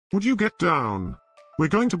Would you get down? We're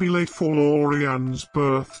going to be late for Loriane's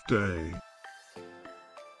birthday.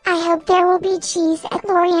 I hope there will be cheese at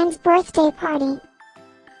Loriane's birthday party.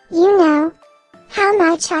 You know how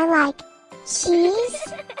much I like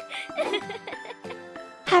cheese.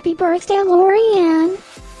 Happy birthday, Loriane!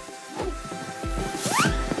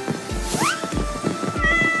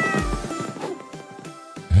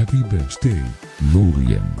 Happy birthday,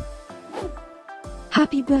 Loriane.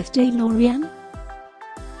 Happy birthday, Loriane.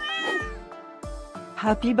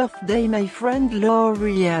 Happy birthday, my friend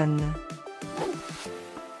Loriane.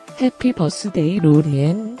 Happy birthday,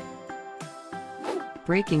 Loriane.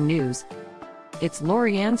 Breaking news. It's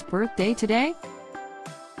Loriane's birthday today?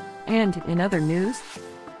 And in other news,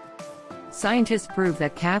 scientists prove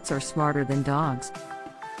that cats are smarter than dogs.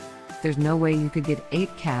 There's no way you could get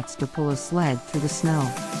 8 cats to pull a sled through the snow.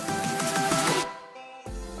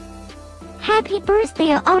 Happy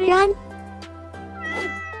birthday, Loriane.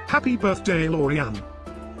 Happy birthday, Loriane.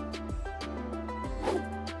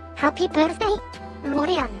 Happy birthday,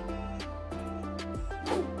 Loriane.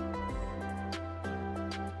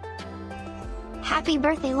 Happy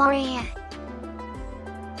birthday, Loriane.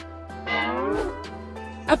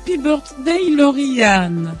 Happy birthday,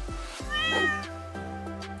 Loriane.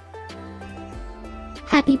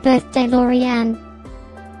 Happy birthday, Loriane.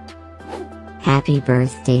 Happy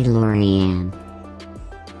birthday, Loriane.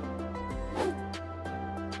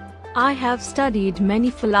 I have studied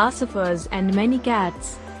many philosophers and many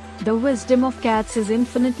cats. The wisdom of cats is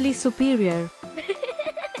infinitely superior.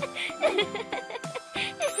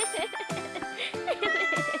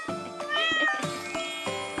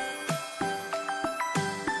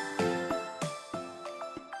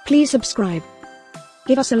 Please subscribe,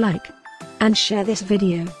 give us a like, and share this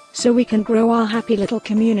video, so we can grow our happy little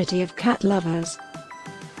community of cat lovers.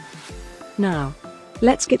 Now,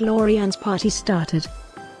 let's get Loriane's party started.